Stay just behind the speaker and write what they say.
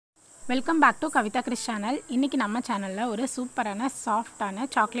Welcome back to Kavitha Chris channel. இன்றைக்கி நம்ம சேனலில் ஒரு சூப்பரான சாஃப்டான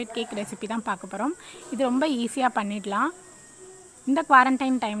சாக்லேட் கேக் ரெசிபி தான் பார்க்க போகிறோம். இது ரொம்ப ஈஸியாக பண்ணிடலாம். இந்த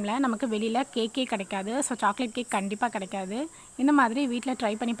குவாரண்டைன் டைமில் நமக்கு வெளியில் கேக்கே கிடைக்காது. ஸோ சாக்லேட் கேக் கண்டிப்பாக கிடைக்காது. இந்த மாதிரி வீட்டில்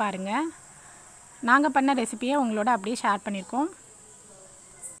ட்ரை பண்ணி பாருங்கள். நாங்கள் பண்ண ரெசிபியை உங்களோட அப்படியே ஷேர் பண்ணியிருக்கோம்.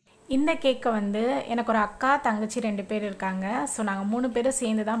 இந்த கேக்கை எனக்கு ஒரு அக்கா தங்கச்சி 2 பேர் இருக்காங்க. ஸோ நாங்கள் 3 பேரும்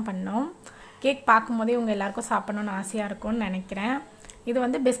சேர்ந்து தான் பண்ணோம். கேக் பார்க்கும்போதே உங்கள் எல்லாேருக்கும் சாப்பிட்ணுன்னு ஆசையாக இருக்கும்னு நினைக்கிறேன்.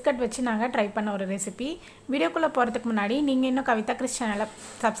 இது பிஸ்கட் வச்சு நாங்கள் ட்ரை பண்ண ஒரு ரெசிபி. வீடியோக்குள்ளே போகிறதுக்கு முன்னாடி நீங்கள் இன்னும் கவிதா கிறிஸ் சேனலை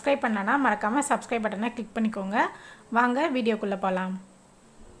சப்ஸ்கிரைப் பண்ணனா மறக்காமல் சப்ஸ்கிரைப் பட்டனை கிளிக் பண்ணிக்கோங்க. வாங்க வீடியோக்குள்ளே போகலாம்.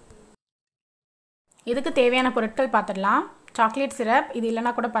 இதுக்கு தேவையான பொருட்கள் பார்த்துடலாம். சாக்லேட் சிரப், இது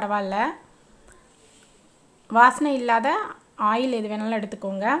இல்லைனா கூட பரவாயில்ல. வாசனை இல்லாத ஆயில் எது வேணாலும்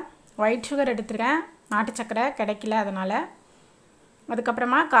எடுத்துக்கோங்க. ஒயிட் சுகர் எடுத்துருக்கேன், நாட்டு சக்கரை கிடைக்கல அதனால்.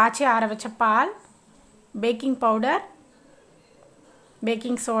 அதுக்கப்புறமா காய்ச்சி ஆற வச்ச பால், பேக்கிங் பவுடர்,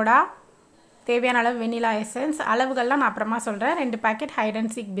 பேக்கிங் சோடா, தேவையான அளவு வெனிலா எசன்ஸ். அளவுகள்லாம் நான் அப்புறமா சொல்கிறேன். 2 packet height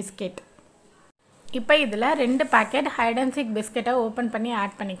and seek biscuit. இப்போ இதில் 2 packet height and seek பிஸ்கெட்டை open பண்ணி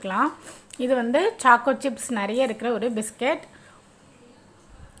ஆட் பண்ணிக்கலாம். இது சாக்கோ சிப்ஸ் நிறைய இருக்கிற ஒரு பிஸ்கெட்.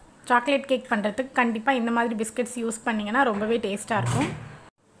 சாக்லேட் கேக் பண்ணுறதுக்கு கண்டிப்பாக இந்த மாதிரி பிஸ்கெட்ஸ் யூஸ் பண்ணிங்கன்னா ரொம்பவே டேஸ்ட்டாக இருக்கும்.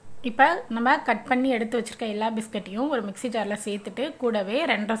 இப்போ நம்ம கட் பண்ணி எடுத்து வச்சுருக்க எல்லா பிஸ்கெட்டையும் ஒரு மிக்ஸி ஜாரில் சேர்த்துட்டு கூடவே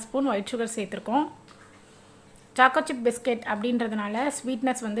 2.5 ஸ்பூன் ஒயிட் சுகர் சேர்த்துருக்கோம். சாக்கோ சிப் பிஸ்கெட் அப்படின்றதுனால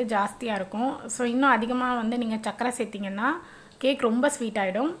ஸ்வீட்னஸ் ஜாஸ்தியாக இருக்கும். ஸோ இன்னும் அதிகமாக நீங்கள் சர்க்கரை சேர்த்திங்கன்னா கேக் ரொம்ப ஸ்வீட்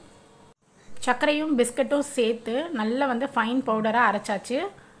ஆகிடும். சர்க்கரையும் பிஸ்கட்டும் சேர்த்து நல்லா ஃபைன் பவுடராக அரைச்சாச்சு.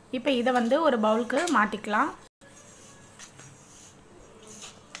 இப்போ இதை ஒரு பவுலுக்கு மாற்றிக்கலாம்.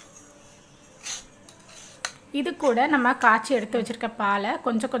 இது கூட நம்ம காய்ச்சி எடுத்து வச்சுருக்க பாலை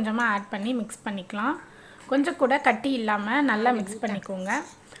கொஞ்சம் கொஞ்சமாக ஆட் பண்ணி மிக்ஸ் பண்ணிக்கலாம். கொஞ்சம் கூட கட்டி இல்லாமல் நல்லா மிக்ஸ் பண்ணிக்கோங்க.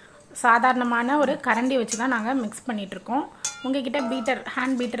 சாதாரணமான ஒரு கரண்டி வச்சு தான் நாங்கள் மிக்ஸ் பண்ணிகிட்ருக்கோம். உங்கள்கிட்ட பீட்டர்,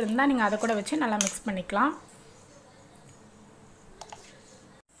 ஹேண்ட் பீட்டர் இருந்தால் நீங்கள் அதை கூட வச்சு நல்லா மிக்ஸ் பண்ணிக்கலாம்.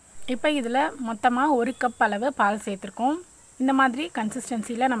 இப்போ இதில் மொத்தமாக 1 கப் அளவு பால் சேர்த்துருக்கோம். இந்த மாதிரி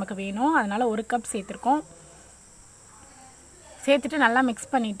கன்சிஸ்டன்சியில் நமக்கு வேணும், அதனால் 1 கப் சேர்த்துருக்கோம். சேர்த்துட்டு நல்லா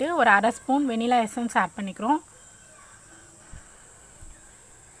மிக்ஸ் பண்ணிவிட்டு ஒரு 1/2 ஸ்பூன் வெனிலா எசன்ஸ் ஆட் பண்ணிக்கிறோம்.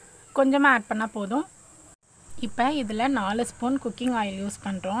 கொஞ்சமாக ஆட் பண்ணால் போதும். இப்போ இதில் 4 ஸ்பூன் குக்கிங் ஆயில் யூஸ்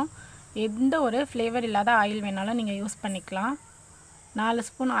பண்ணுறோம். எந்த ஒரு ஃப்ளேவர் இல்லாத ஆயில் வேணாலும் நீங்கள் யூஸ் பண்ணிக்கலாம். 4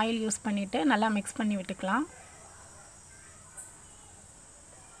 ஸ்பூன் ஆயில் யூஸ் பண்ணிவிட்டு நல்லா மிக்ஸ் பண்ணி விட்டுக்கலாம்.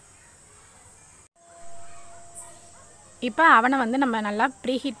 இப்போ அவனை நம்ம நல்லா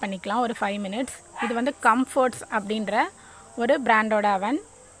ப்ரீஹீட் பண்ணிக்கலாம் ஒரு 5 மினிட்ஸ். இது கம்ஃபர்ட்ஸ் அப்படின்ற ஒரு பிராண்டோட அவன்.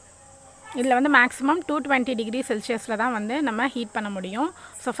 இதில் மேக்ஸிமம் 220 டிகிரி செல்சியஸில் தான் நம்ம ஹீட் பண்ண முடியும்.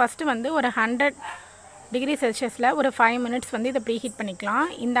 ஸோ ஃபஸ்ட்டு ஒரு 100 டிகிரி செல்சியஸில் ஒரு 5 மினிட்ஸ் இதை ப்ரீஹீட் பண்ணிக்கலாம்.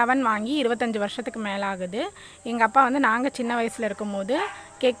 இந்த அவன் வாங்கி 25 வருஷத்துக்கு மேலே ஆகுது. எங்கள் அப்பா நாங்கள் சின்ன வயசில் இருக்கும்போது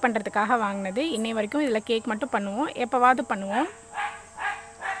கேக் பண்ணுறதுக்காக வாங்கினது. இன்னை வரைக்கும் இதில் கேக் மட்டும் பண்ணுவோம், எப்போவாவது பண்ணுவோம்.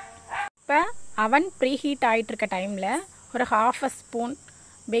 இப்போ அவன் ப்ரீஹீட் ஆகிட்டுருக்க டைமில் ஒரு 1/2 ஸ்பூன்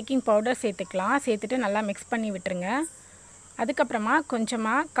பேக்கிங் பவுடர் சேர்த்துக்கலாம். சேர்த்துட்டு நல்லா மிக்ஸ் பண்ணி விட்டுருங்க. அதுக்கப்புறமா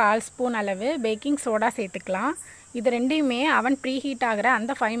கொஞ்சமாக 1/4 ஸ்பூன் அளவு பேக்கிங் சோடா சேர்த்துக்கலாம். இது ரெண்டையுமே அவன் ப்ரீஹீட் ஆகிற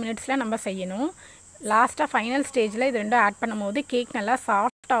அந்த 5 மினிட்ஸில் நம்ம செய்யணும். லாஸ்ட்டாக ஃபைனல் ஸ்டேஜில் இது ரெண்டும் ஆட் பண்ணும்போது கேக் நல்லா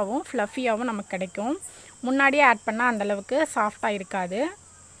சாஃப்டாகவும் ஃப்ளஃபியாகவும் நமக்கு கிடைக்கும். முன்னாடியே ஆட் பண்ணால் அந்தளவுக்கு சாஃப்டாக இருக்காது.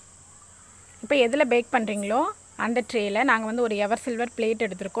 இப்போ எதில் பேக் பண்ணுறீங்களோ அந்த ட்ரேயில் நாங்கள் ஒரு எவர் சில்வர் பிளேட்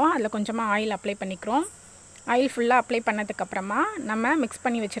எடுத்துருக்கோம். அதில் கொஞ்சமாக ஆயில் அப்ளை பண்ணிக்கிறோம். ஆயில் ஃபுல்லாக அப்ளை பண்ணதுக்கப்புறமா நம்ம மிக்ஸ்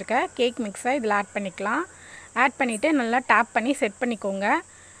பண்ணி வச்சுருக்க கேக் மிக்ஸை இதில் ஆட் பண்ணிக்கலாம். ஆட் பண்ணிவிட்டு நல்லா டேப் பண்ணி செட் பண்ணிக்கோங்க.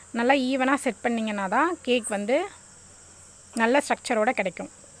 நல்லா ஈவனாக செட் பண்ணிங்கன்னா தான் கேக் நல்ல ஸ்ட்ரக்சரோடு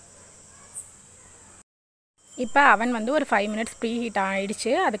கிடைக்கும். இப்போ அவன் ஒரு 5 மினிட்ஸ் ப்ரீ ஹீட்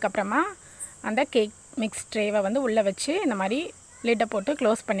ஆகிடுச்சு. அதுக்கப்புறமா அந்த கேக் மிக்ஸ் ட்ரேவை உள்ளே வச்சு இந்த மாதிரி லிட்டை போட்டு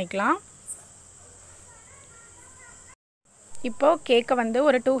க்ளோஸ் பண்ணிக்கலாம். இப்போது கேக்கை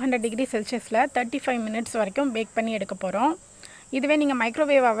ஒரு 200 டிகிரி செல்சியஸில் 35 மினிட்ஸ் வரைக்கும் பேக் பண்ணி எடுக்க போகிறோம். இதுவே நீங்கள்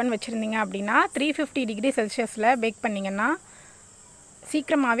மைக்ரோவேவ் அவன் வச்சுருந்தீங்க அப்படின்னா 350 டிகிரி செல்சியஸில் பேக் பண்ணிங்கன்னா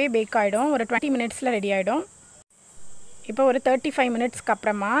சீக்கிரமாகவே பேக் ஆகிடும். ஒரு 20 மினிட்ஸில் ரெடி ஆகிடும். இப்போ ஒரு 35 மினிட்ஸ்க்கு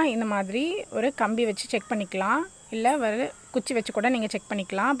அப்புறமா இந்த மாதிரி ஒரு கம்பி வச்சு செக் பண்ணிக்கலாம். இல்லை ஒரு குச்சி வச்சு கூட நீங்கள் செக்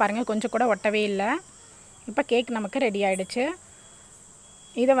பண்ணிக்கலாம். பாருங்கள், கொஞ்சம் கூட ஒட்டவே இல்லை. இப்போ கேக் நமக்கு ரெடி ஆகிடுச்சு.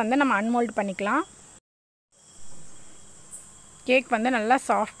 இதை நம்ம அன்மோல்ட் பண்ணிக்கலாம். கேக் நல்லா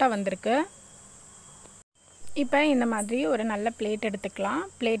சாஃப்டாக வந்திருக்கு. இப்போ இந்த மாதிரி ஒரு நல்ல பிளேட் எடுத்துக்கலாம்.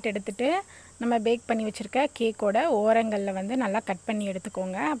 பிளேட் எடுத்துகிட்டு நம்ம பேக் பண்ணி வச்சுருக்க கேக்கோட ஓரங்களில் நல்லா கட் பண்ணி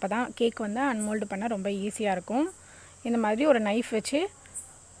எடுத்துக்கோங்க. அப்போ தான் கேக் அன்மோல்டு பண்ண ரொம்ப ஈஸியாக இருக்கும். இந்த மாதிரி ஒரு நைஃப் வச்சு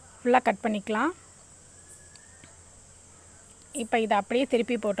ஃபுல்லாக கட் பண்ணிக்கலாம். இப்போ இதை அப்படியே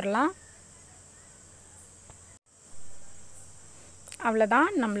திருப்பி போட்டுடலாம். அவ்வளோதான்,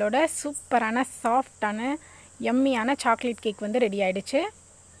 நம்மளோட சூப்பரான சாஃப்டான யம்மியான சாக்லேட் கேக் வந்து ரெடி ஆகிடுச்சு.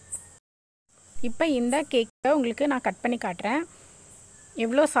 இப்போ இந்த கேக்கை உங்களுக்கு நான் கட் பண்ணி காட்டுறேன்.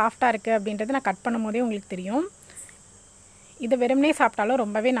 எவ்வளோ சாஃப்டாக இருக்குது அப்படின்றது நான் கட் பண்ணும் போதே உங்களுக்கு தெரியும். இது வெறுமனே சாப்பிட்டாலும்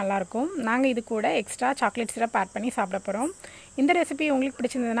ரொம்பவே நல்லாயிருக்கும். நாங்கள் இது கூட எக்ஸ்ட்ரா சாக்லேட் சிரப் ஆட் பண்ணி சாப்பிட போகிறோம். இந்த ரெசிபி உங்களுக்கு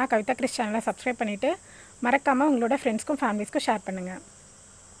பிடிச்சிருந்ததுன்னா கவிதா கிறிஸ் சேனலை சப்ஸ்கிரைப் பண்ணிவிட்டு மறக்காமல் உங்களோட ஃப்ரெண்ட்ஸ்க்கும் ஃபேமிலிஸ்க்கும் ஷேர் பண்ணுங்கள்.